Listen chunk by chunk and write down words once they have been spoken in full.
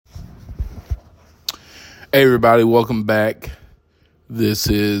Hey everybody, welcome back. This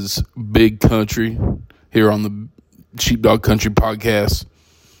is Big Country here on the Sheepdog Country Podcast.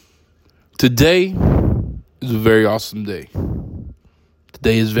 Today is a very awesome day.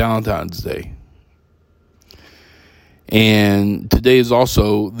 Today is Valentine's Day. And today is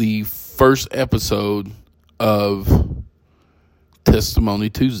also the first episode of Testimony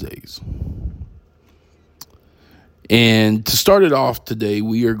Tuesdays. And to start it off today,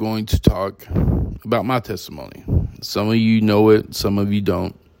 we are going to talk about my testimony. Some of you know it, some of you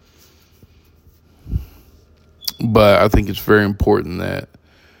don't. But I think it's very important that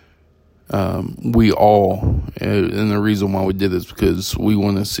we all, and the reason why we did this, because we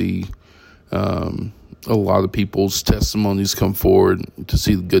want to see a lot of people's testimonies come forward to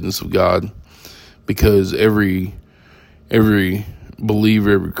see the goodness of God. Because every believer,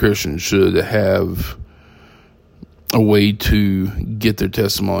 every Christian should have a way to get their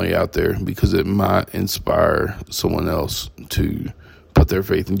testimony out there, because it might inspire someone else to put their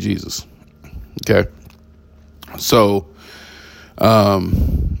faith in Jesus. Okay. So,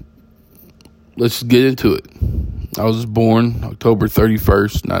 let's get into it. I was born October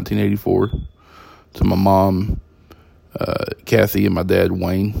 31st, 1984, to my mom, Kathy, and my dad,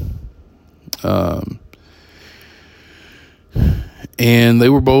 Wayne. And they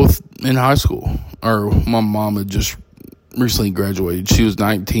were both in high school. Or my mom had just recently graduated. She was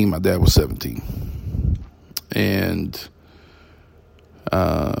 19, my dad was 17. And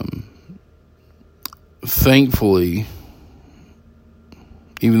thankfully,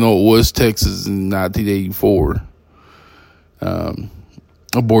 even though it was Texas in 1984,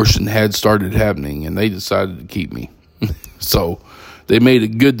 abortion had started happening, and they decided to keep me. So they made a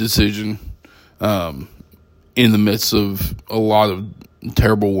good decision in the midst of a lot of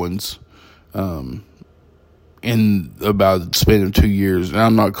terrible ones. In about the span of 2 years. And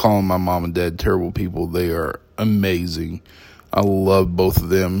I'm not calling my mom and dad terrible people. They are amazing. I love both of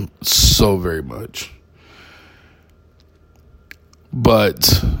them so very much.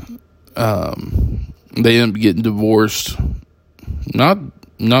 But they ended up getting divorced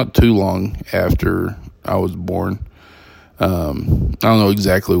not too long after I was born. I don't know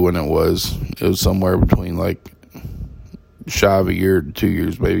exactly when it was. It was somewhere between like shy of a year to 2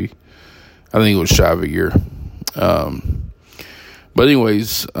 years, maybe. I think it was shy of a year. But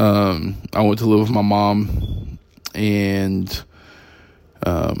anyways, I went to live with my mom, and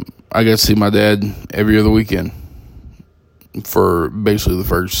I got to see my dad every other weekend for basically the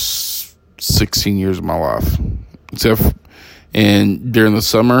first 16 years of my life. And during the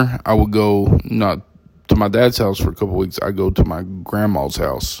summer, I would go not to my dad's house for a couple of weeks. I go to my grandma's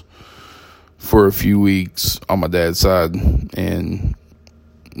house for a few weeks on my dad's side, and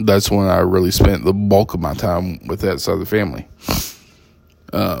that's when I really spent the bulk of my time with that side of the family.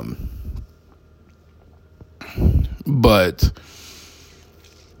 But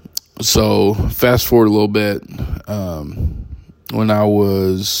so fast forward a little bit, when I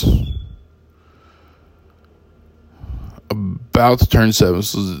was about to turn 7,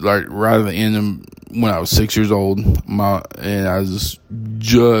 so like right at the end of when I was 6 years old, and I was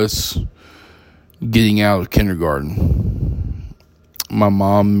just getting out of kindergarten. My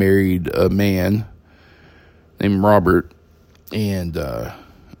mom married a man named Robert, and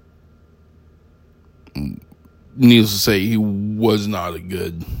needless to say, he was not a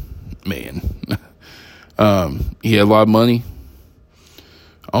good man. He had a lot of money,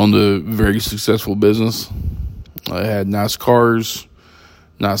 owned a very successful business, had nice cars,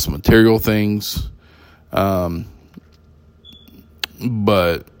 nice material things,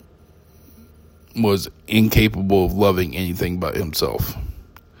 but was incapable of loving anything but himself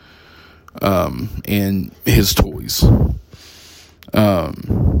and his toys. And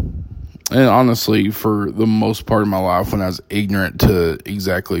honestly, for the most part of my life, when I was ignorant to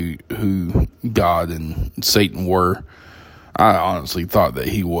exactly who God and Satan were, I honestly thought that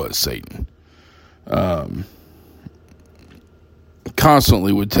he was Satan.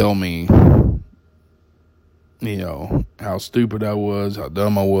 Constantly would tell me, how stupid I was, how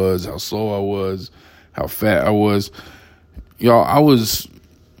dumb I was, how slow I was, how fat I was. Y'all, I was,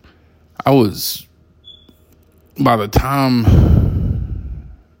 by the time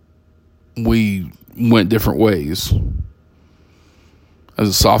we went different ways, as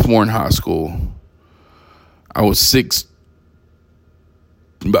a sophomore in high school, I was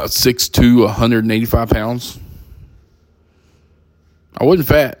about 6'2", 185 pounds. I wasn't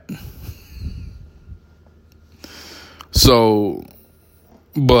fat. So,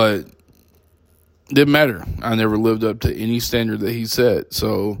 but didn't matter. I never lived up to any standard that he set.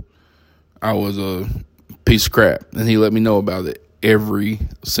 So I was a piece of crap. And he let me know about it every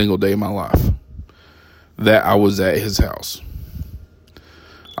single day of my life. that I was at his house.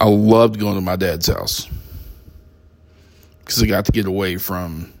 I loved going to my dad's house because I got to get away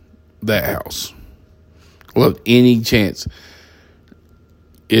from that house. Loved any chance.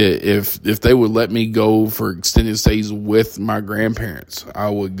 If they would let me go for extended stays with my grandparents, I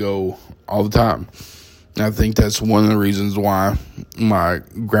would go all the time. And I think that's one of the reasons why my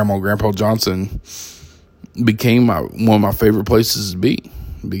grandma and Grandpa Johnson became one of my favorite places to be,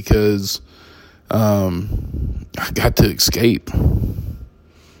 because I got to escape.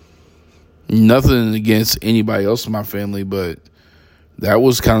 Nothing against anybody else in my family, but that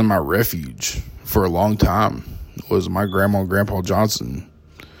was kind of my refuge for a long time, was my grandma and Grandpa Johnson.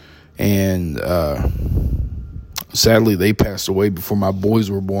 And sadly, they passed away before my boys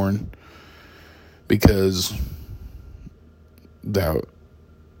were born, because they're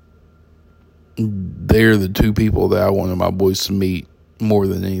the two people that I wanted my boys to meet more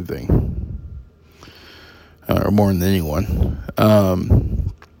than anything, or more than anyone.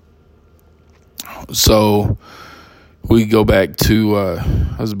 So we go back to,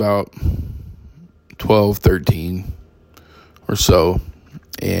 I was about 12, 13 or so.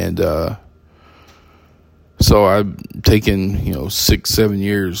 And so I've taken, 6-7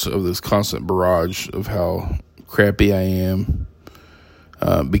 years of this constant barrage of how crappy I am.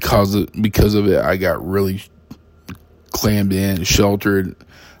 Because of it, I got really clammed in and sheltered.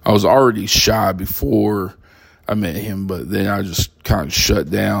 I was already shy before I met him, but then I just kind of shut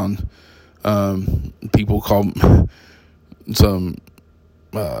down. People called some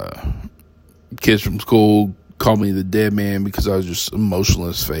kids from school called me the dead man because I was just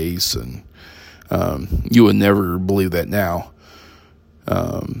emotionless face, and you would never believe that now.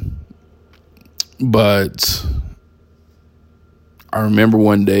 But I remember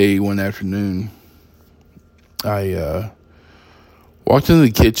one afternoon, I walked into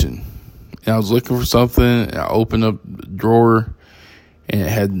the kitchen, and I was looking for something, and I opened up the drawer, and it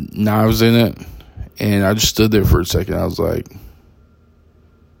had knives in it, and I just stood there for a second. I was like,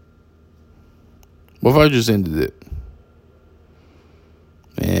 what if I just ended it?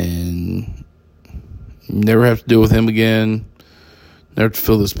 And never have to deal with him again. Never have to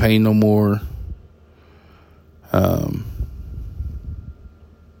feel this pain no more.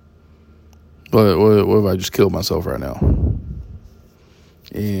 What if I just killed myself right now?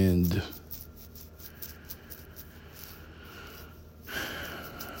 And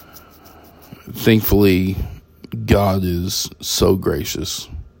thankfully, God is so gracious.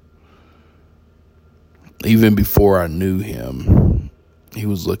 Even before I knew him, he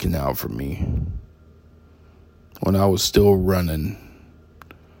was looking out for me. When I was still running,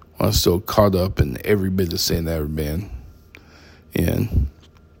 when I was still caught up in every bit of sin that I've ever been in,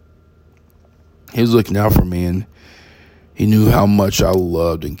 he was looking out for me, and he knew how much I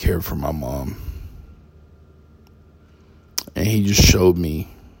loved and cared for my mom. And he just showed me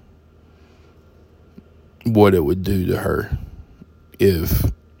what it would do to her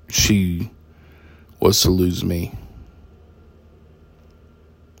if she was to lose me.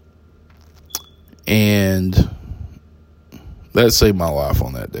 And that saved my life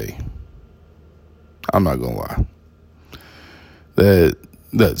on that day. I'm not gonna lie.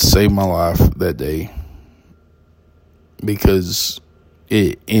 That saved my life that day, because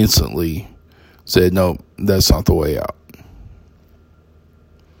it instantly said, no, that's not the way out.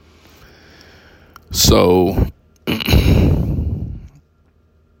 So a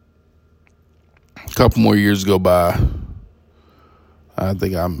couple more years go by. I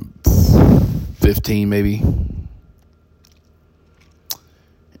think I'm 15 maybe.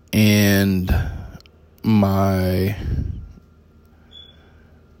 And my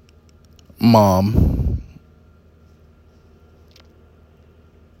mom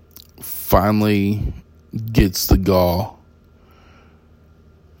finally gets the gall,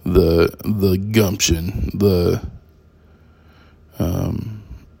 the gumption, the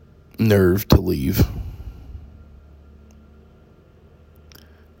nerve to leave.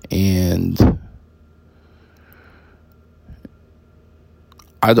 And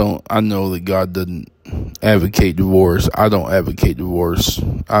I know that God doesn't advocate divorce. I don't advocate divorce.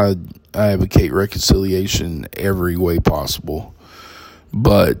 I advocate reconciliation every way possible.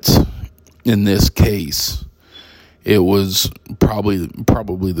 But in this case, it was probably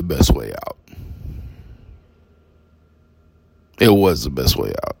the best way out. It was the best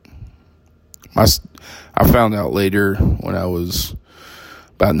way out. I found out later when I was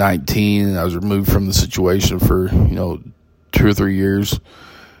about 19 and I was removed from the situation for 2 or 3 years,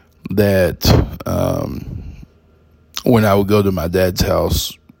 that when I would go to my dad's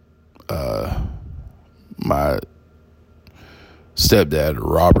house, my stepdad,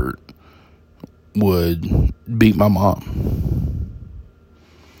 Robert, would beat my mom.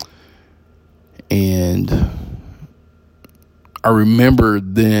 And I remember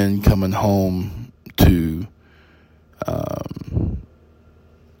then coming home to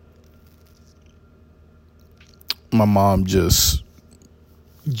my mom just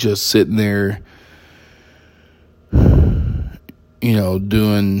sitting there,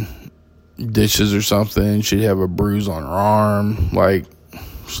 doing dishes or something. She'd have a bruise on her arm, like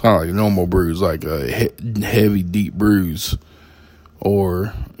it's not like a normal bruise, like a heavy, deep bruise.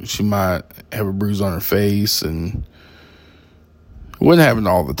 Or she might have a bruise on her face, and it wouldn't happen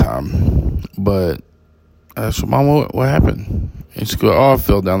all the time. But I said, Mom, what happened? And she goes, I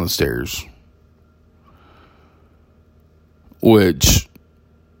fell down the stairs. Which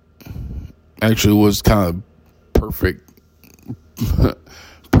actually was kind of perfect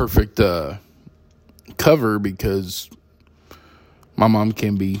cover, because my mom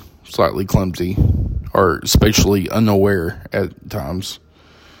can be slightly clumsy, or especially unaware at times.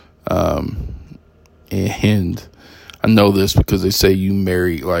 And I know this because they say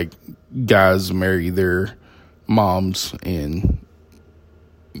guys marry their moms and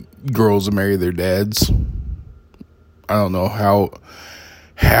girls marry their dads. I don't know how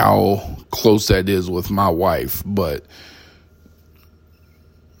close that is with my wife, but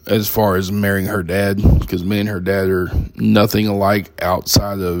as far as marrying her dad, because me and her dad are nothing alike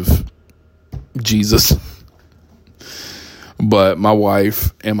outside of Jesus. But my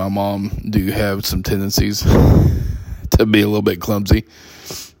wife and my mom do have some tendencies to be a little bit clumsy.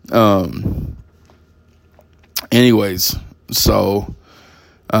 Anyways, so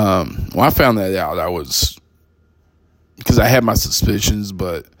when I found that out, because I had my suspicions,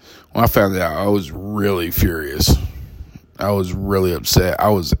 but when I found it out, I was really furious. I was really upset. I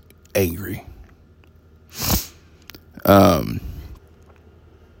was angry. And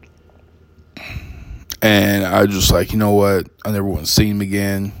I was just like, you know what? I never want to see him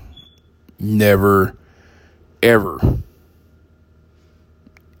again. Never, ever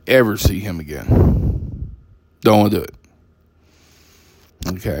see him again. Don't want to do it.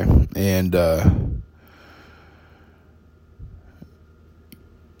 Okay. And,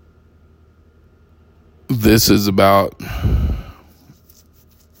 this is about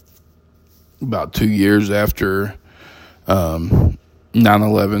 2 years after 9/11.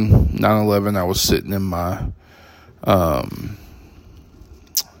 9/11, I was sitting in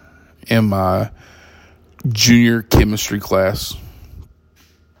my junior chemistry class.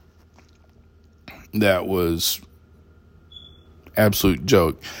 That was absolute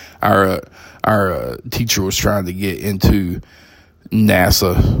joke. Our teacher was trying to get into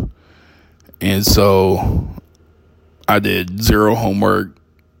NASA. And so I did zero homework,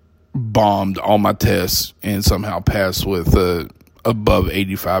 bombed all my tests, and somehow passed with above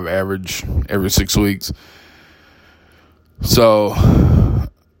 85 average every 6 weeks. So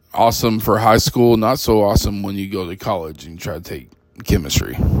awesome for high school, not so awesome when you go to college and try to take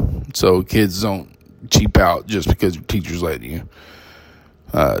chemistry. So kids, don't cheap out just because your teacher's letting you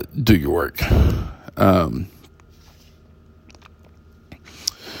do your work.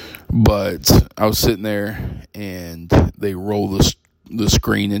 But I was sitting there, and they roll the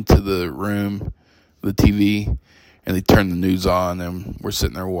screen into the room, the TV, and they turn the news on, and we're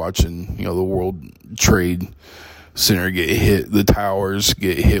sitting there watching, the World Trade Center get hit, the towers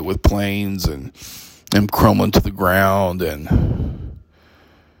get hit with planes, and them crumbling to the ground, and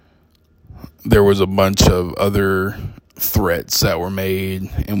there was a bunch of other threats that were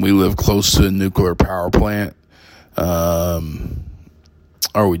made, and we live close to a nuclear power plant.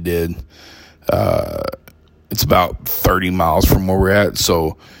 Or we did. It's about 30 miles from where we're at.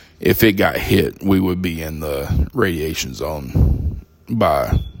 So if it got hit, we would be in the radiation zone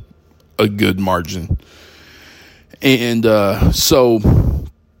by a good margin. And so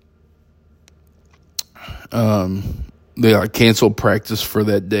they canceled practice for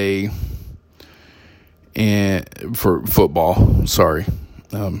that day, and for football. Sorry.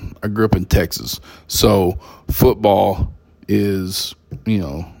 I grew up in Texas. So football is,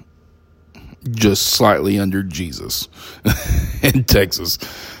 just slightly under Jesus in Texas.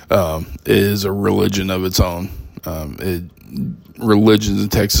 It is a religion of its own. Religions in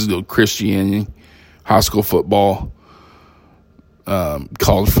Texas go Christianity, high school football,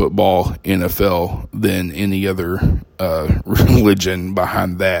 college football, NFL, then any other religion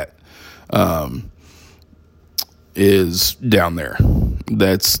behind that is down there.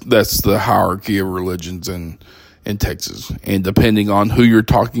 That's the hierarchy of religions in Texas. And depending on who you're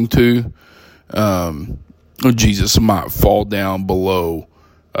talking to, Jesus might fall down below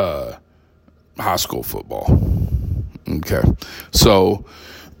high school football. Okay. So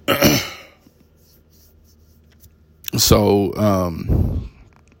So,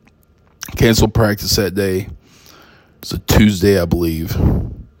 canceled practice that day. It's a Tuesday, I believe.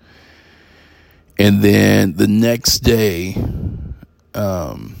 And then the next day,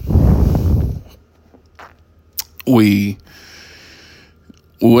 we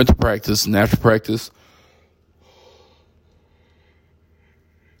went to practice, and after practice,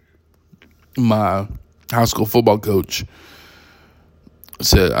 my high school football coach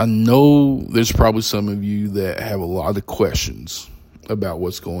said, I know there's probably some of you that have a lot of questions about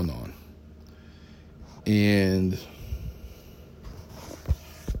what's going on. And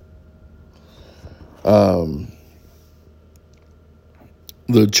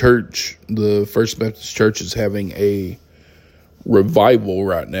the church, the First Baptist Church, is having a revival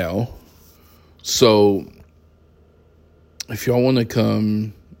right now. So if y'all want to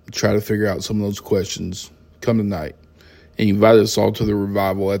come try to figure out some of those questions, come tonight. And he invited us all to the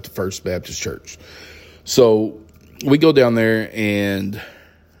revival at the First Baptist Church. So we go down there, and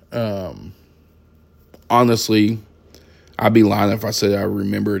honestly, I'd be lying if I said I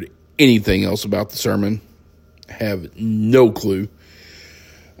remembered anything else about the sermon. I have no clue.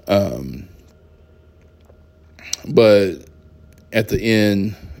 But at the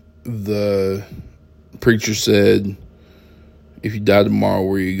end, the preacher said, if you die tomorrow,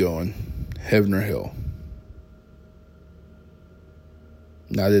 where are you going? Heaven or hell?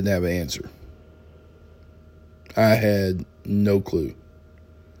 And I didn't have an answer. I had no clue.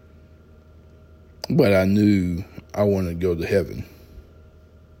 But I knew I wanted to go to heaven.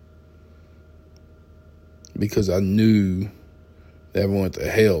 Because I knew that if I went to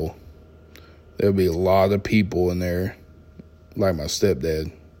hell, there would be a lot of people in there, like my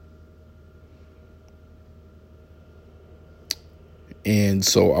stepdad. And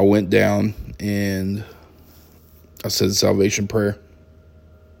so I went down and I said the salvation prayer.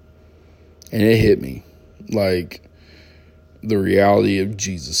 And it hit me. Like, the reality of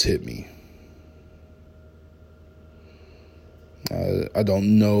Jesus hit me. I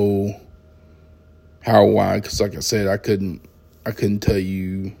don't know how or why, because like I said, I couldn't tell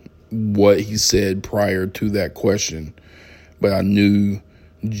you what he said prior to that question, but I knew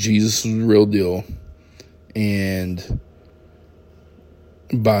Jesus was the real deal, and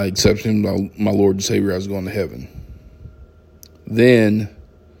by accepting my Lord and Savior, I was going to heaven. Then,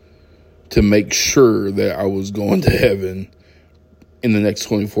 to make sure that I was going to heaven in the next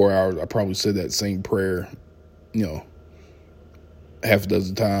 24 hours, I probably said that same prayer, half a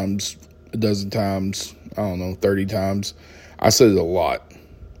dozen times, 30 times. I said it a lot.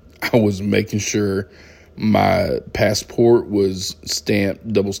 I was making sure my passport was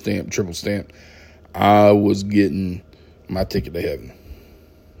stamped, double stamped, triple stamped. I was getting my ticket to heaven.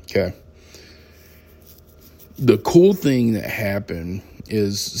 Okay. The cool thing that happened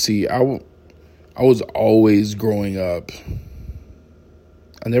is, see, I was always growing up.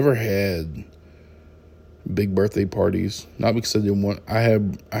 I never had big birthday parties. Not because I didn't want. I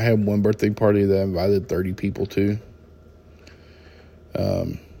had one birthday party that I invited 30 people to.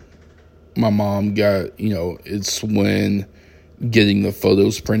 My mom got, it's when getting the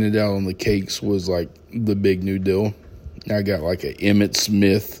photos printed out on the cakes was like the big new deal. I got like an Emmett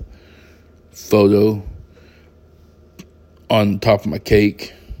Smith photo on top of my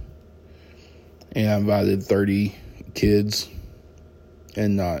cake, and I invited 30 kids,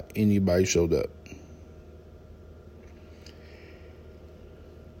 and not anybody showed up.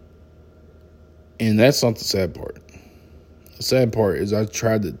 And that's not the sad part. The sad part is I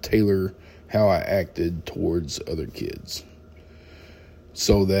tried to tailor how I acted towards other kids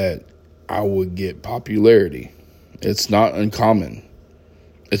so that I would get popularity. It's not uncommon.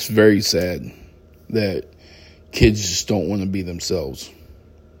 It's very sad that kids just don't want to be themselves.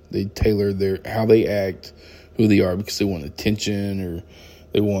 They tailor how they act, who they are, because they want attention, or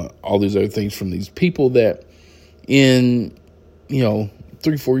they want all these other things from these people that in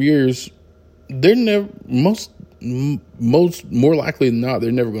 3-4 years, they're never, most more likely than not,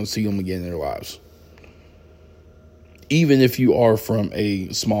 they're never going to see them again in their lives. Even if you are from a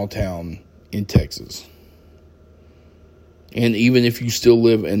small town in Texas. And even if you still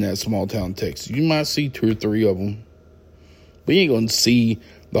live in that small town in Texas, you might see 2 or 3 of them. But you ain't going to see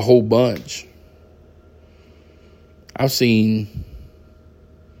the whole bunch. I've seen,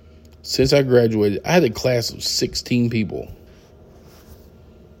 since I graduated, I had a class of 16 people.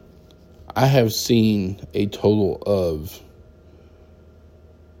 I have seen a total of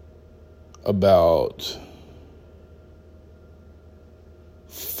about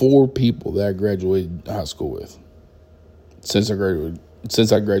 4 people that I graduated high school with. Since I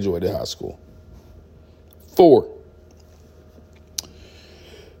graduated high school. 4.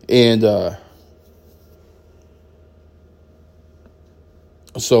 And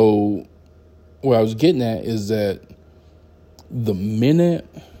So what I was getting at is that the minute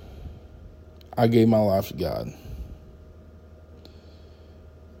I gave my life to God,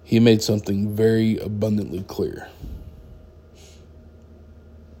 He made something very abundantly clear.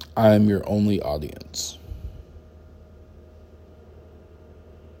 I am your only audience.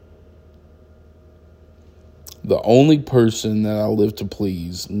 The only person that I live to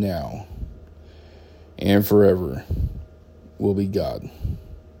please now and forever will be God.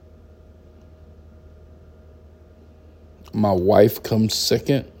 My wife comes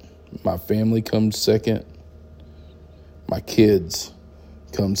second. My family comes second. My kids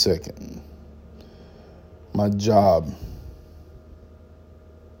come second. My job.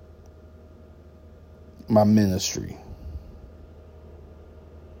 My ministry.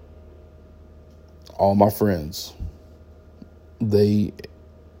 All my friends. They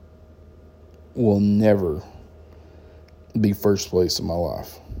will never be first place in my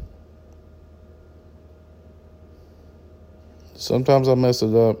life. Sometimes I mess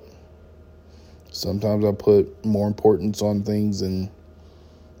it up. Sometimes I put more importance on things than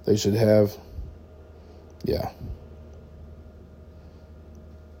they should have. Yeah.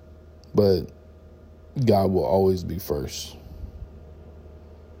 But God will always be first.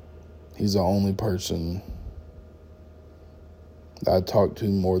 He's the only person that I talk to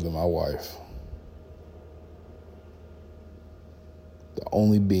more than my wife. The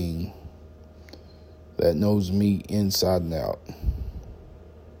only being that knows me inside and out.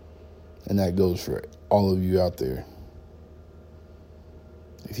 And that goes for all of you out there.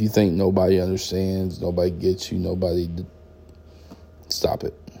 If you think nobody understands, nobody gets you, stop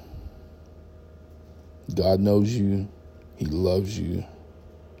it. God knows you. He loves you.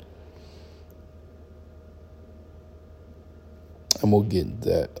 And we'll get into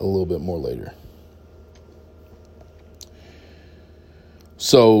that a little bit more later.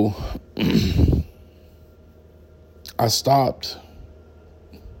 So, I stopped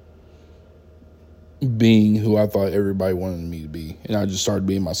being who I thought everybody wanted me to be. And I just started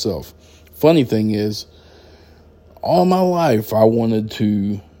being myself. Funny thing is, all my life I wanted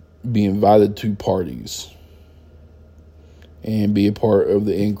to be invited to parties and be a part of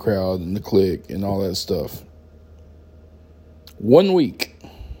the in crowd and the clique and all that stuff. 1 week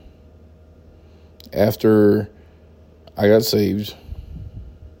after I got saved,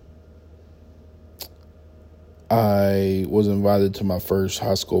 I was invited to my first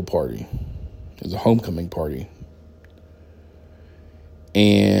high school party. It was a homecoming party.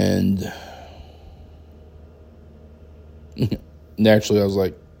 And naturally I was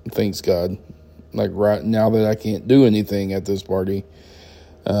like, thanks God. Like right now that I can't do anything at this party,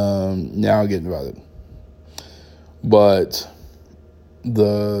 now I get invited. But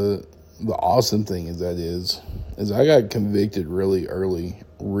the awesome thing is I got convicted really early,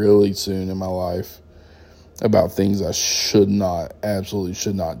 really soon in my life about things I absolutely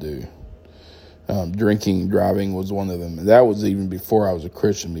should not do. Drinking and driving was one of them. And that was even before I was a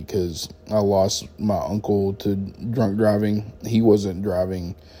Christian, because I lost my uncle to drunk driving. He wasn't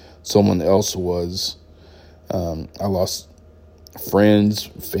driving, someone else was. I lost friends,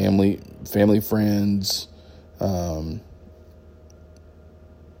 family friends,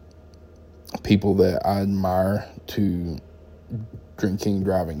 people that I admire to drinking and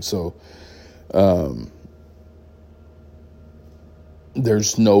driving. So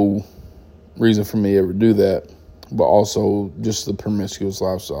there's no reason for me to ever do that, but also just the promiscuous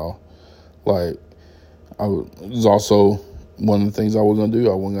lifestyle. Like, it was also one of the things I was going to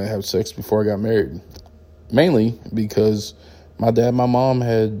do. I wasn't going to have sex before I got married. Mainly because my dad and my mom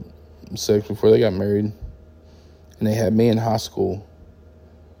had sex before they got married, and they had me in high school.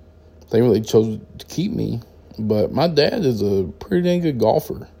 They really chose to keep me, but my dad is a pretty dang good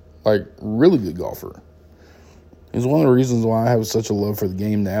golfer, like really good golfer. It's one of the reasons why I have such a love for the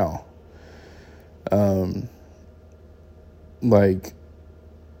game now. Like,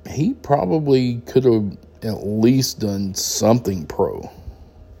 he probably could have at least done something pro.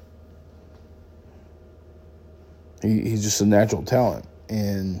 He's just a natural talent,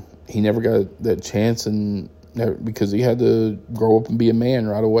 and he never got that chance, and because he had to grow up and be a man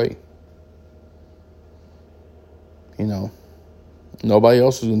right away. You know, nobody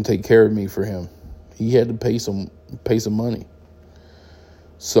else was going to take care of me for him. He had to pay some money.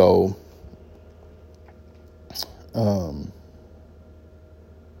 So,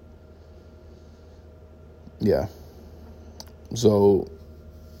 yeah. So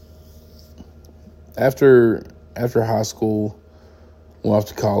after high school, went off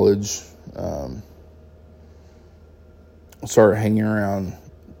to college, started hanging around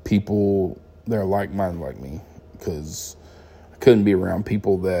people that are like-minded like me, because I couldn't be around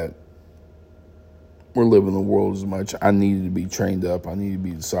people that were living the world as much. I needed to be trained up. I needed to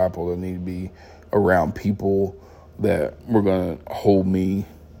be discipled. I needed to be around people that were going to hold me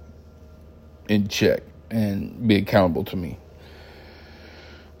in check and be accountable to me.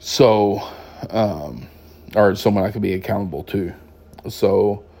 So, or someone I could be accountable to.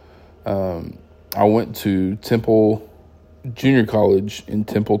 So, I went to Temple Junior College in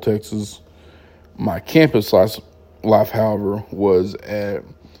Temple, Texas. My campus life, however, was at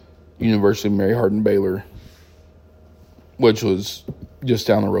University of Mary Hardin Baylor, which was just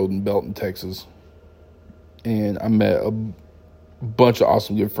down the road in Belton, Texas. And I met a bunch of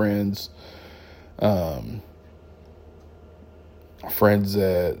awesome good friends. Friends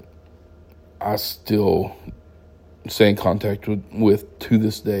that I still stay in contact with to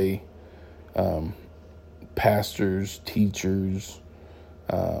this day. Pastors, teachers,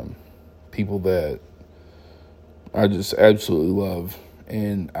 people that I just absolutely love,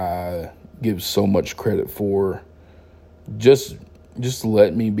 and I give so much credit for just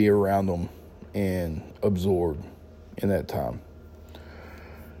let me be around them and absorb in that time.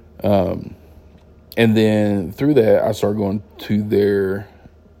 And then through that, I started going to their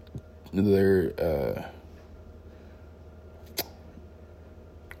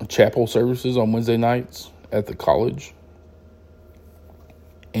chapel services on Wednesday nights at the college.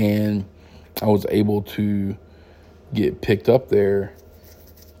 And I was able to get picked up there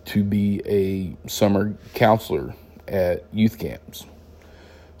to be a summer counselor at youth camps.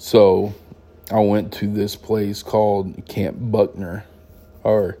 So I went to this place called Camp Buckner,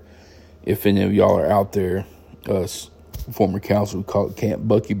 or if any of y'all are out there, us former counselors call it Camp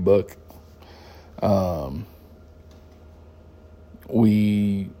Bucky Buck.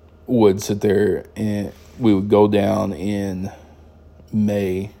 We would sit there and we would go down in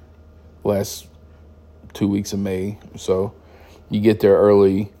May, last 2 weeks of May. So you get there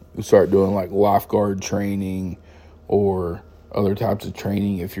early, you start doing like lifeguard training or other types of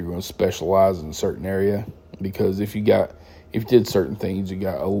training if you're going to specialize in a certain area. Because if you did certain things, you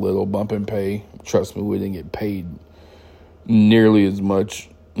got a little bump in pay. Trust me, we didn't get paid nearly as much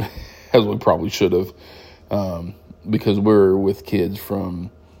as we probably should have, because we're with kids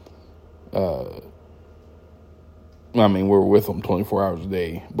from, we're with them 24 hours a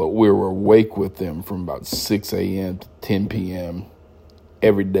day, but we were awake with them from about 6 a.m. to 10 p.m.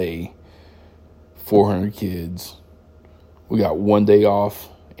 every day, 400 kids. We got one day off,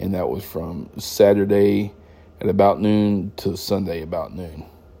 and that was from Saturday at about noon to Sunday about noon,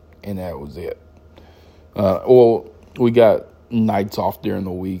 and that was it. We got nights off during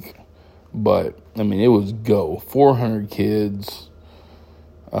the week, but it was go 400 kids,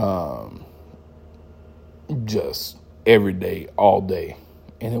 just every day, all day,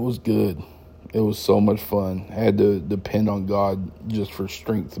 and it was good. It was so much fun. I had to depend on God just for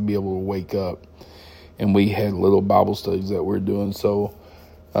strength to be able to wake up, and we had little Bible studies that we're doing. So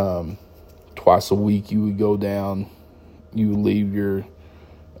twice a week you would go down, you would leave your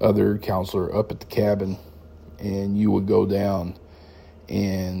other counselor up at the cabin, and you would go down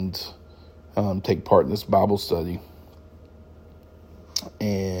and take part in this Bible study.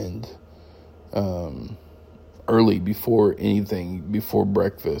 And early, before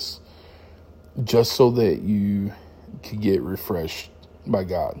breakfast, just so that you could get refreshed by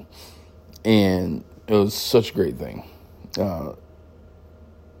God. And it was such a great thing. 2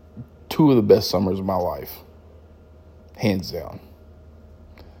 of the best summers of my life, hands down.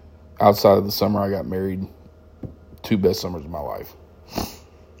 Outside of the summer I got married, 2 best summers of my life.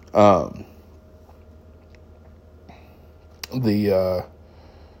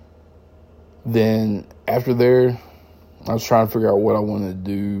 Then after there, I was trying to figure out what I wanted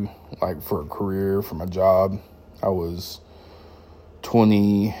to do, like for a career, for my job. I was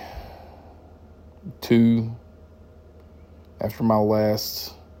 22 after my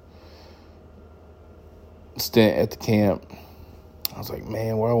last stint at the camp. I was like,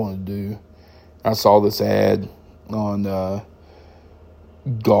 man, what do I want to do? I saw this ad on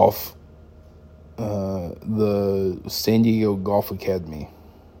golf, the San Diego Golf Academy,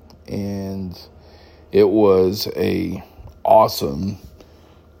 and it was a awesome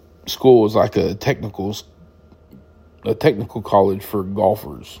school. It was like a technical college for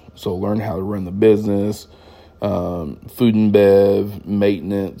golfers. So learn how to run the business, food and bev,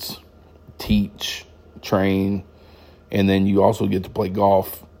 maintenance, teach, train, and then you also get to play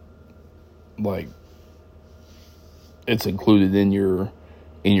golf. Like, it's included in your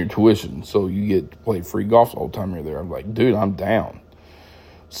tuition, so you get to play free golf all the time you're there. I'm like, dude, I'm down.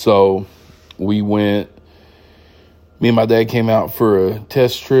 So we went. Me and my dad came out for a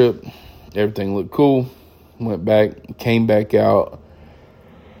test trip. Everything looked cool. came back out.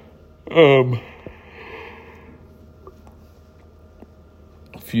 A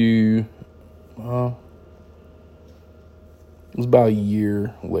few, it was about a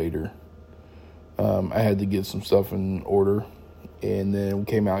year later. I had to get some stuff in order, and then we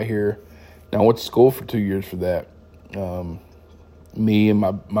came out here. Now, I went to school for 2 years for that. Me and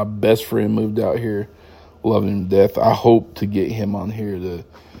my best friend moved out here, loving him to death. I hope to get him on here to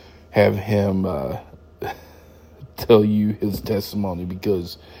have him tell you his testimony,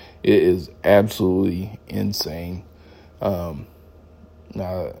 because it is absolutely insane. I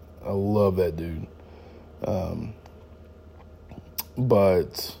love that dude.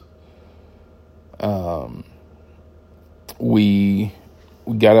 But we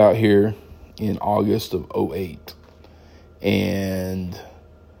got out here in August of 2008, and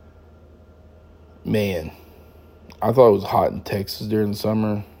man, I thought it was hot in Texas during the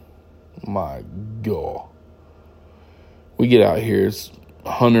summer. My God. We get out here, it's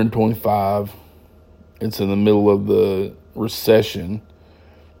 125. It's in the middle of the recession.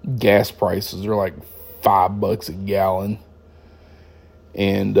 Gas prices are like $5 a gallon.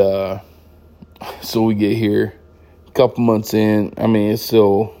 And so we get here a couple months in. I mean, it's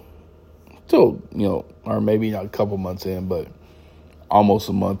still, or maybe not a couple months in, but almost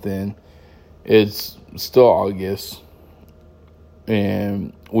a month in. It's still August.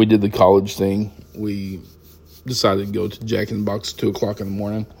 And we did the college thing. We decided to go to Jack in the Box at 2 o'clock in the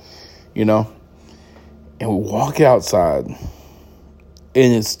morning, and we walk outside, and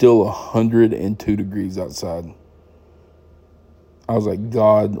it's still 102 degrees outside. I was like,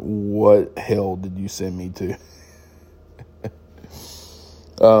 God, what hell did you send me to?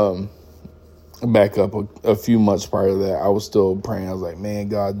 Back up a few months prior to that, I was still praying. I was like, man,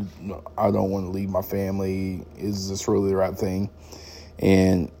 God, I don't want to leave my family. Is this really the right thing?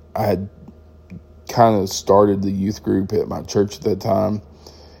 And I had kind of started the youth group at my church at that time,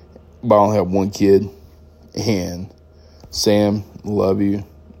 but I only have one kid. And Sam, love you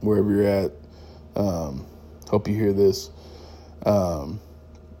wherever you're at. Hope you hear this.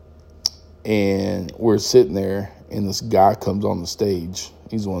 And we're sitting there, and this guy comes on the stage.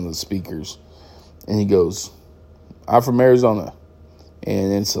 He's one of the speakers. And he goes, I'm from Arizona.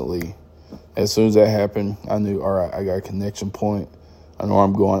 And instantly, as soon as that happened, I knew, all right, I got a connection point. I know where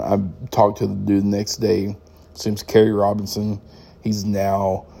I'm going. I talked to the dude the next day. His name's Kerry Robinson. He's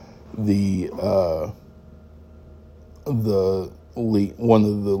now the lead, one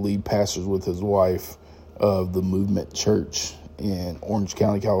of the lead pastors with his wife of the Movement Church in Orange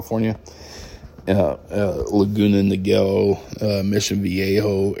County, California. Laguna Niguel, Mission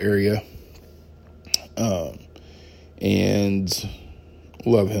Viejo area. And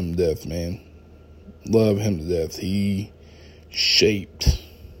love him to death, man. Love him to death. He shaped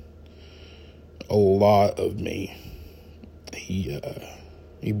a lot of me. He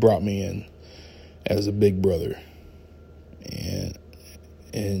brought me in as a big brother,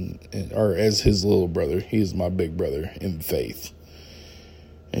 or as his little brother. He's my big brother in faith.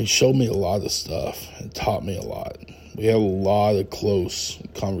 And he showed me a lot of stuff and taught me a lot. We had a lot of close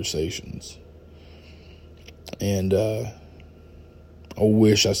conversations. And I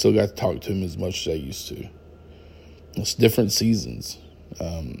wish I still got to talk to him as much as I used to. It's different seasons.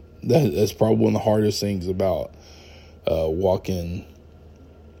 That's probably one of the hardest things about walking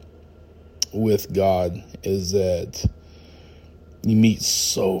with God, is that you meet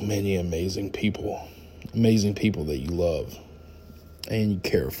so many amazing people that you love and you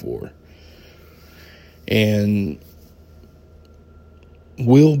care for, and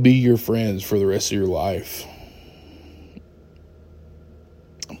will be your friends for the rest of your life.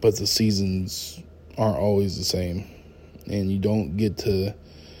 But the seasons aren't always the same, and you don't get to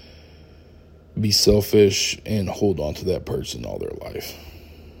be selfish and hold on to that person all their life.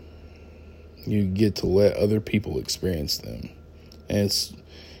 You get to let other people experience them. And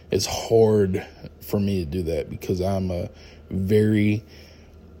it's hard for me to do that, because I'm a very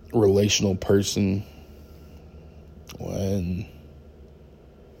relational person. When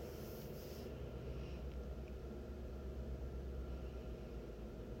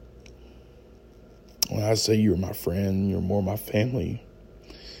I say you're my friend, you're more my family.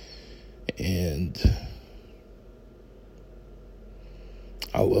 And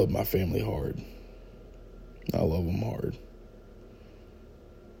I love my family hard. I love them hard.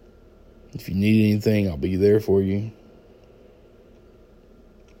 If you need anything, I'll be there for you.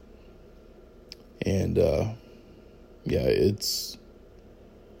 And,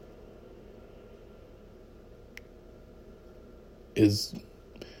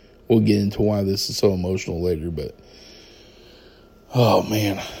 we'll get into why this is so emotional later, but, oh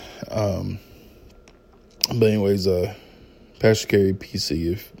man, But anyways, Pastor Carey,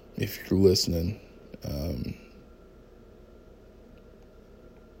 PC, if you're listening,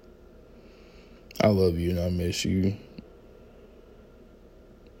 I love you and I miss you.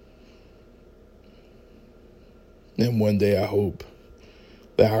 And one day I hope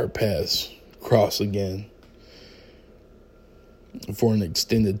that our paths cross again for an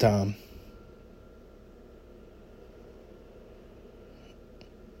extended time.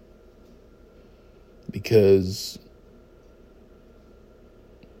 Because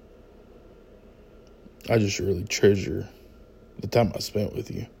I just really treasure the time I spent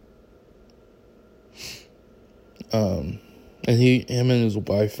with you. And him and his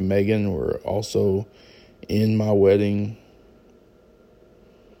wife Megan were also in my wedding.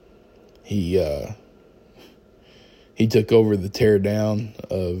 He took over the tear down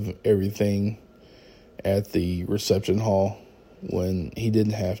of everything at the reception hall when he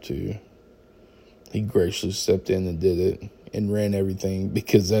didn't have to. He graciously stepped in and did it and ran everything,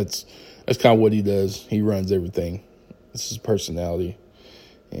 because that's kind of what he does. He runs everything. It's his personality.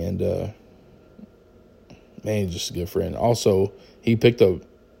 And, man, he's just a good friend. Also, he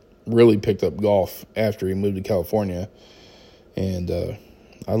really picked up golf after he moved to California. And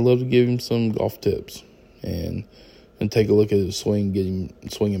I'd love to give him some golf tips and take a look at his swing, get him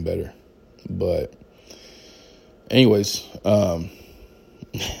swinging better. But anyways,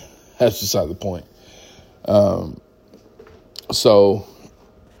 that's beside the point. So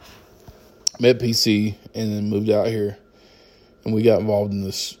met PC and then moved out here, and we got involved in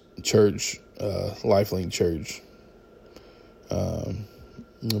this church, Lifelink Church.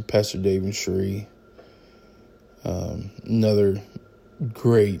 Pastor Dave and Cherie, another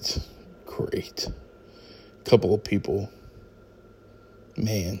great couple of people.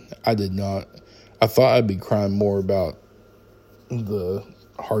 Man, I thought I'd be crying more about the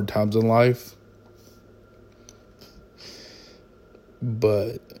hard times in life,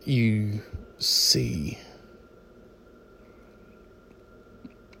 but you see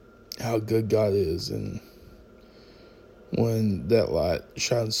how good God is, and when that light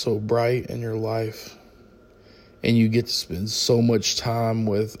shines so bright in your life and you get to spend so much time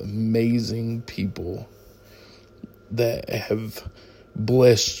with amazing people that have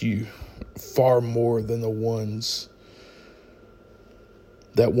blessed you far more than the ones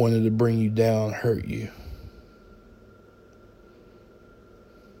that wanted to bring you down, hurt you.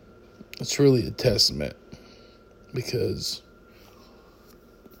 It's really a testament, because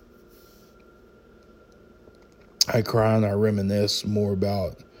I cry and I reminisce more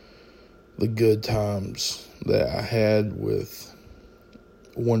about the good times that I had with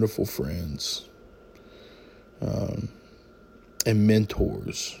wonderful friends, and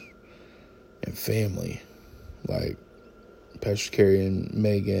mentors and family, like Pastor Carey and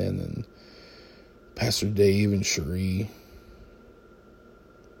Megan and Pastor Dave and Cherie.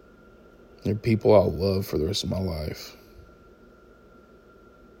 They're people I'll love for the rest of my life.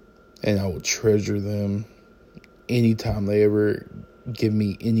 And I will treasure them anytime they ever give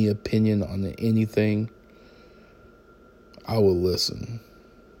me any opinion on anything. I will listen.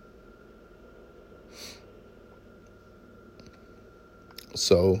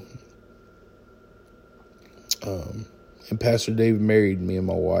 So, and Pastor Dave married me and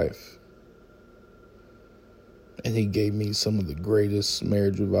my wife. And he gave me some of the greatest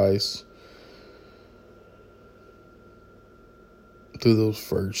marriage advice through those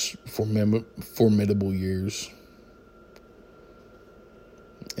first formidable years.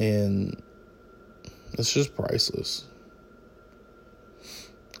 And it's just priceless.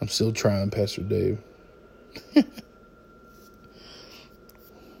 I'm still trying, Pastor Dave.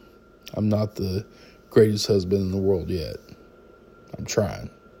 I'm not the greatest husband in the world yet. I'm trying.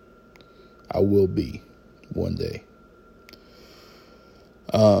 I will be one day.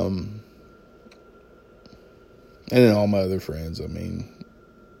 And then all my other friends, I mean,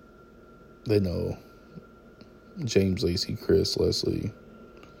 they know James, Lacey, Chris, Leslie,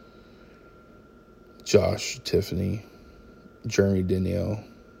 Josh, Tiffany, Jeremy, Danielle,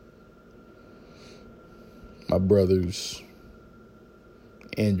 my brothers,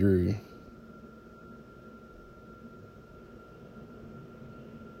 Andrew,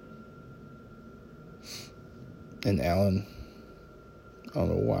 and Alan. I don't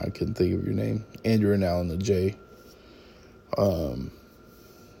know why I couldn't think of your name. Andrew and Alan, the J.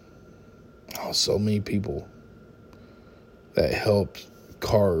 So many people that helped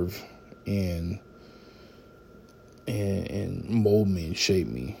carve and mold me and shape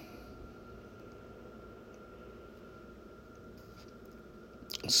me.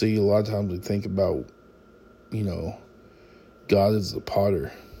 See, a lot of times we think about, God is the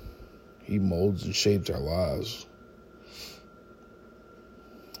potter. He molds and shapes our lives.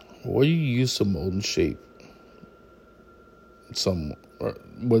 What do you use to mold and shape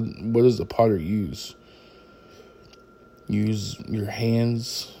what does the potter use? Use your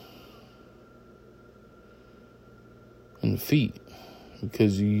hands and feet,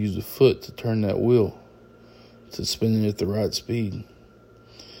 because you use the foot to turn that wheel, to spin it at the right speed.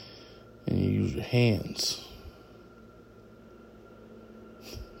 And you use your hands.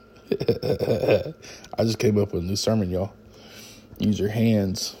 I just came up with a new sermon, y'all. Use your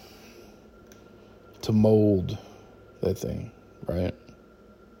hands to mold that thing, right?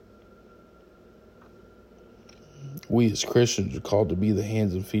 We as Christians are called to be the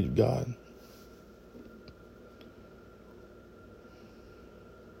hands and feet of God.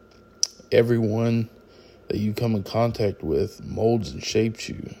 Everyone that you come in contact with molds and shapes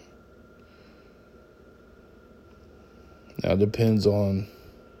you. Now it depends on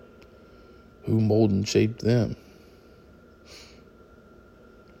who molded and shaped them.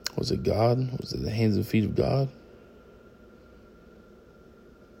 Was it God? Was it the hands and feet of God?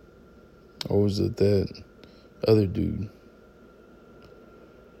 Or was it that other dude?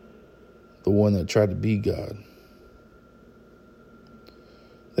 The one that tried to be God.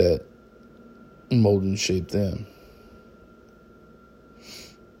 That molded and shaped them.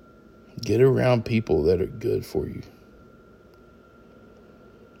 Get around people that are good for you.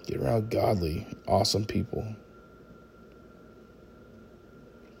 Get around godly, awesome people.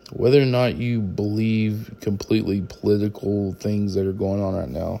 Whether or not you believe completely political things that are going on right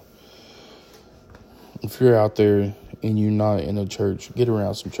now, if you're out there and you're not in a church, get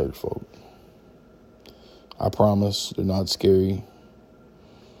around some church folk. I promise they're not scary.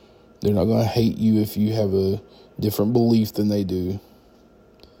 They're not going to hate you if you have a different belief than they do.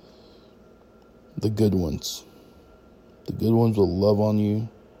 The good ones. The good ones will love on you,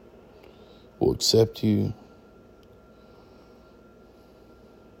 will accept you.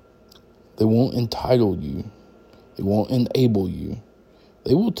 They won't entitle you. They won't enable you.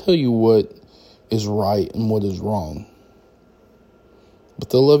 They will tell you what is right and what is wrong. But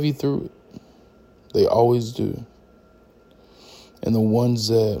they'll love you through it. They always do. And the ones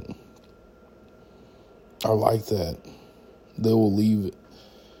that are like that, they will leave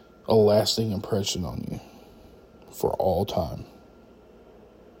a lasting impression on you for all time.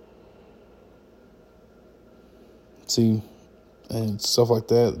 See, and stuff like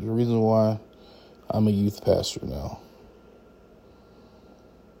that, the reason why I'm a youth pastor now.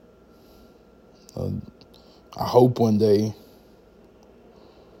 I hope one day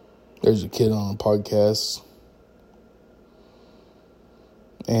there's a kid on a podcast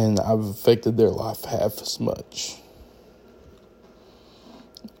and I've affected their life half as much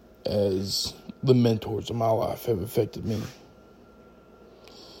as the mentors of my life have affected me.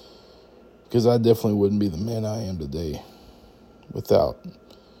 Because I definitely wouldn't be the man I am today without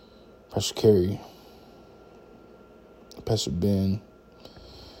Pastor Kerry, Pastor Ben,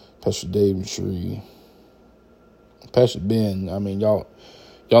 Pastor Dave and Sheree. Pastor Ben, I mean, y'all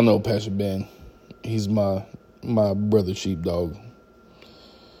know Pastor Ben. He's my brother sheepdog.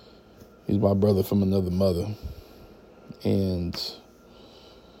 He's my brother from another mother. And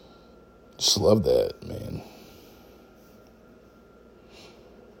just love that, man.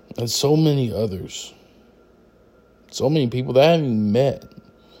 And so many others. So many people that I haven't even met.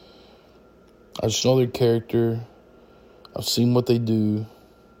 I just know their character. I've seen what they do.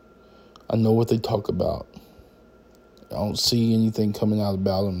 I know what they talk about. I don't see anything coming out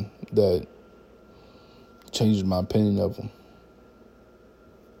about them that changes my opinion of them.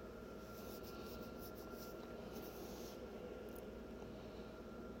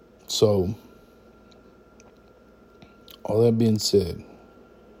 So, all that being said,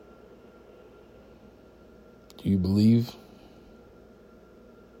 do you believe?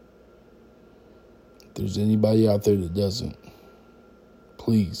 If there's anybody out there that doesn't,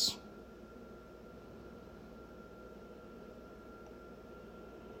 please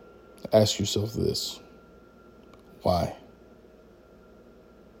ask yourself this. Why?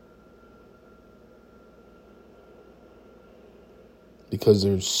 Because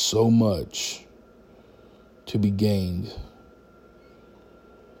there's so much to be gained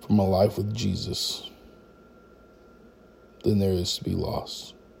from a life with Jesus than there is to be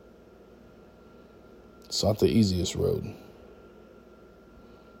lost. It's not the easiest road.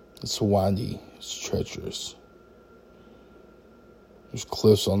 It's windy. It's treacherous. There's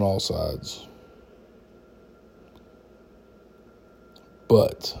cliffs on all sides.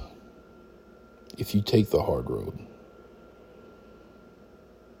 But if you take the hard road,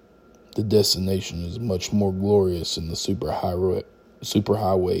 the destination is much more glorious than the superhighway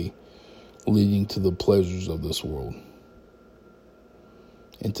leading to the pleasures of this world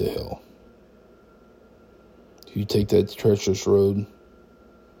and to hell. If you take that treacherous road,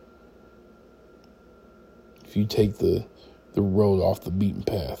 if you take the road off the beaten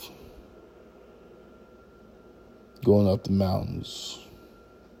path, going up the mountains,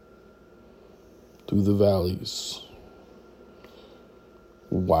 through the valleys,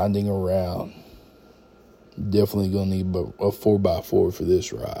 winding around, definitely going to need a 4x4 for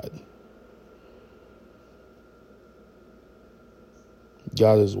this ride.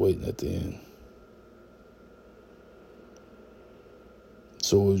 God is waiting at the end.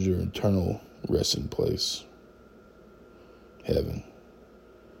 So is your eternal resting place, heaven.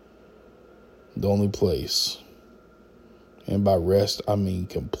 The only place, and by rest I mean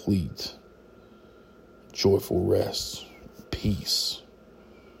complete, joyful rest, peace,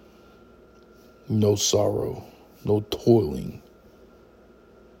 no sorrow, no toiling,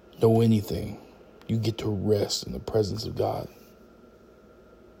 no anything. You get to rest in the presence of God.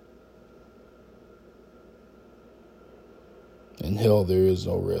 In hell, there is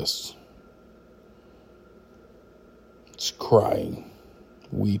no rest. It's crying,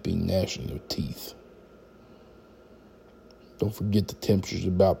 weeping, gnashing of teeth. Don't forget the temperature's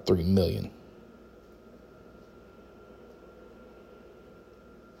about 3 million.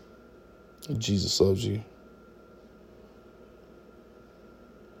 Jesus loves you.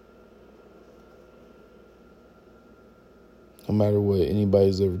 No matter what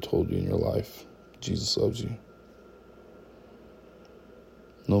anybody's ever told you in your life, Jesus loves you.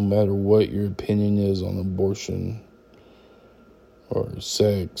 No matter what your opinion is on abortion or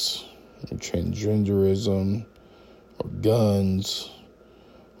sex or transgenderism or guns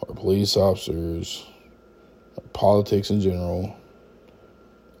or police officers or politics in general,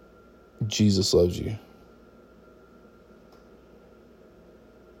 Jesus loves you.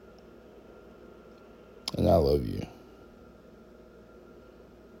 And I love you.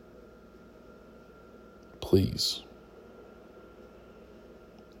 Please,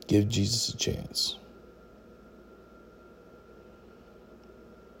 give Jesus a chance.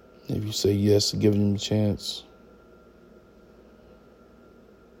 If you say yes to giving him a chance,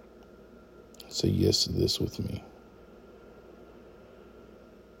 say yes to this with me.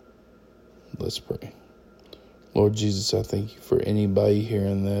 Let's pray. Lord Jesus, I thank you for anybody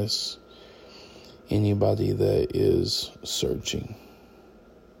hearing this, anybody that is searching.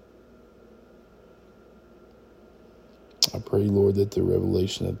 I pray, Lord, that the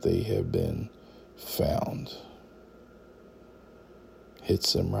revelation that they have been found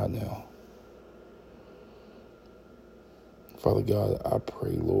hits them right now. Father God, I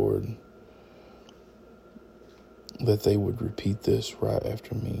pray, Lord, that they would repeat this right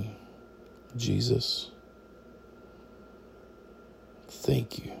after me. Jesus,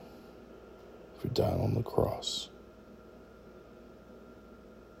 thank you for dying on the cross.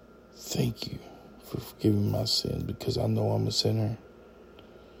 Thank you for forgiving my sins, because I know I'm a sinner,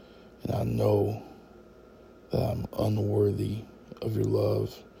 and I know that I'm unworthy of your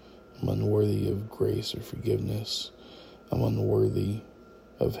love. I'm unworthy of grace or forgiveness. I'm unworthy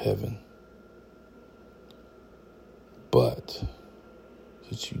of heaven. But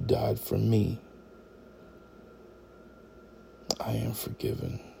since you died for me, I am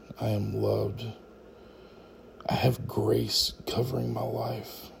forgiven. I am loved. I have grace covering my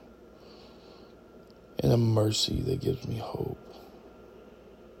life, and a mercy that gives me hope.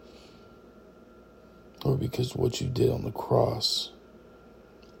 Lord, because what you did on the cross,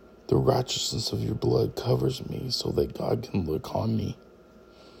 the righteousness of your blood covers me so that God can look on me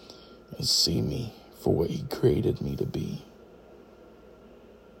and see me for what he created me to be.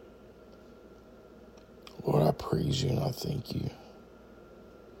 Lord, I praise you and I thank you.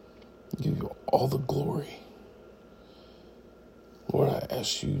 I give you all the glory. Lord, I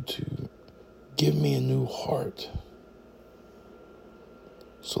ask you to give me a new heart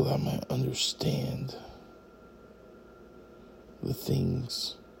so that I might understand the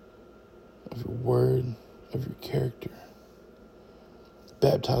things of your word, of your character.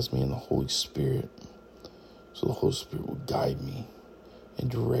 Baptize me in the Holy Spirit so the Holy Spirit will guide me and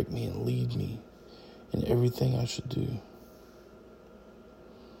direct me and lead me in everything I should do.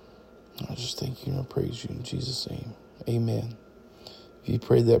 I just thank you and I praise you in Jesus' name. Amen. If you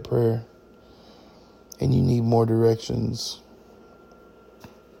prayed that prayer and you need more directions,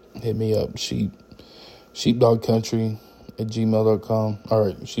 hit me up, sheepdogcountry@gmail.com. All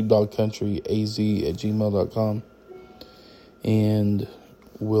right, sheepdogcountryaz@gmail.com. And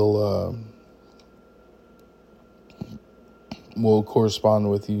we'll correspond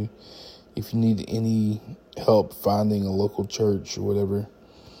with you. If you need any help finding a local church or whatever,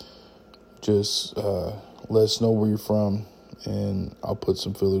 just let us know where you're from, and I'll put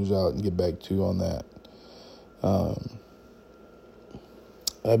some fillers out and get back to you on that.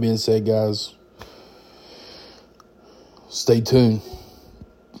 That being said, guys, stay tuned.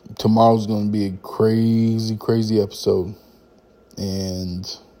 Tomorrow's going to be a crazy, crazy episode. And,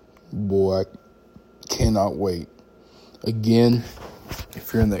 boy, I cannot wait. Again,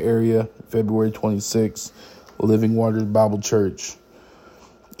 if you're in the area, February 26th, Living Waters Bible Church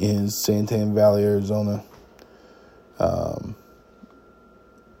in Santan Valley, Arizona.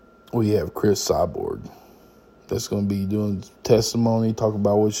 We have Chris Cyborg that's going to be doing testimony, talk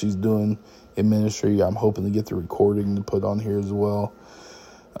about what she's doing in ministry. I'm hoping to get the recording to put on here as well.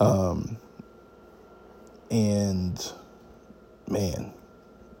 And man,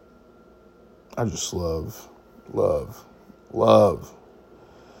 I just love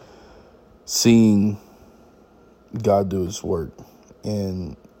seeing God do his work.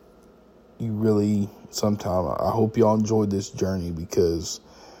 And you really, sometime, I hope y'all enjoyed this journey, because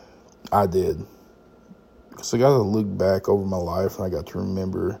I did. Because I got to look back over my life, and I got to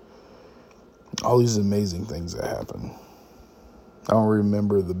remember all these amazing things that happened. I don't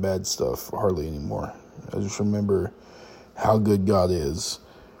remember the bad stuff hardly anymore. I just remember how good God is.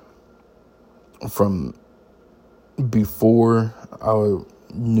 From before I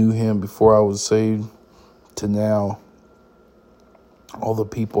knew him, before I was saved, to now, all the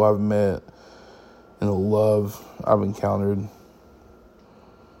people I've met and the love I've encountered,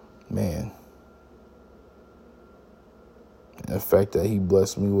 man. And the fact that he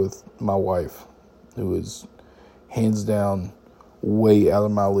blessed me with my wife, who is hands down way out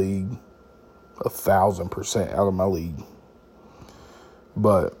of my league, 1,000% out of my league.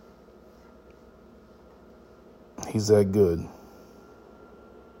 But he's that good.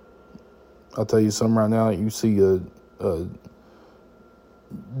 I'll tell you something right now. You see a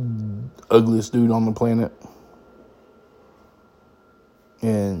ugliest dude on the planet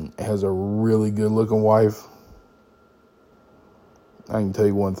and has a really good looking wife, I can tell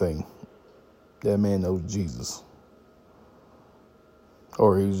you one thing. That man knows Jesus.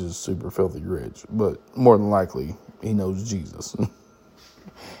 Or he's just super filthy rich. But more than likely, he knows Jesus.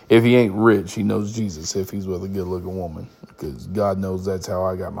 If he ain't rich, he knows Jesus if he's with a good-looking woman. Because God knows that's how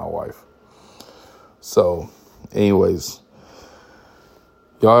I got my wife. So, anyways,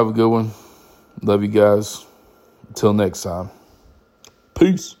 y'all have a good one. Love you guys. Until next time.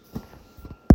 Peace.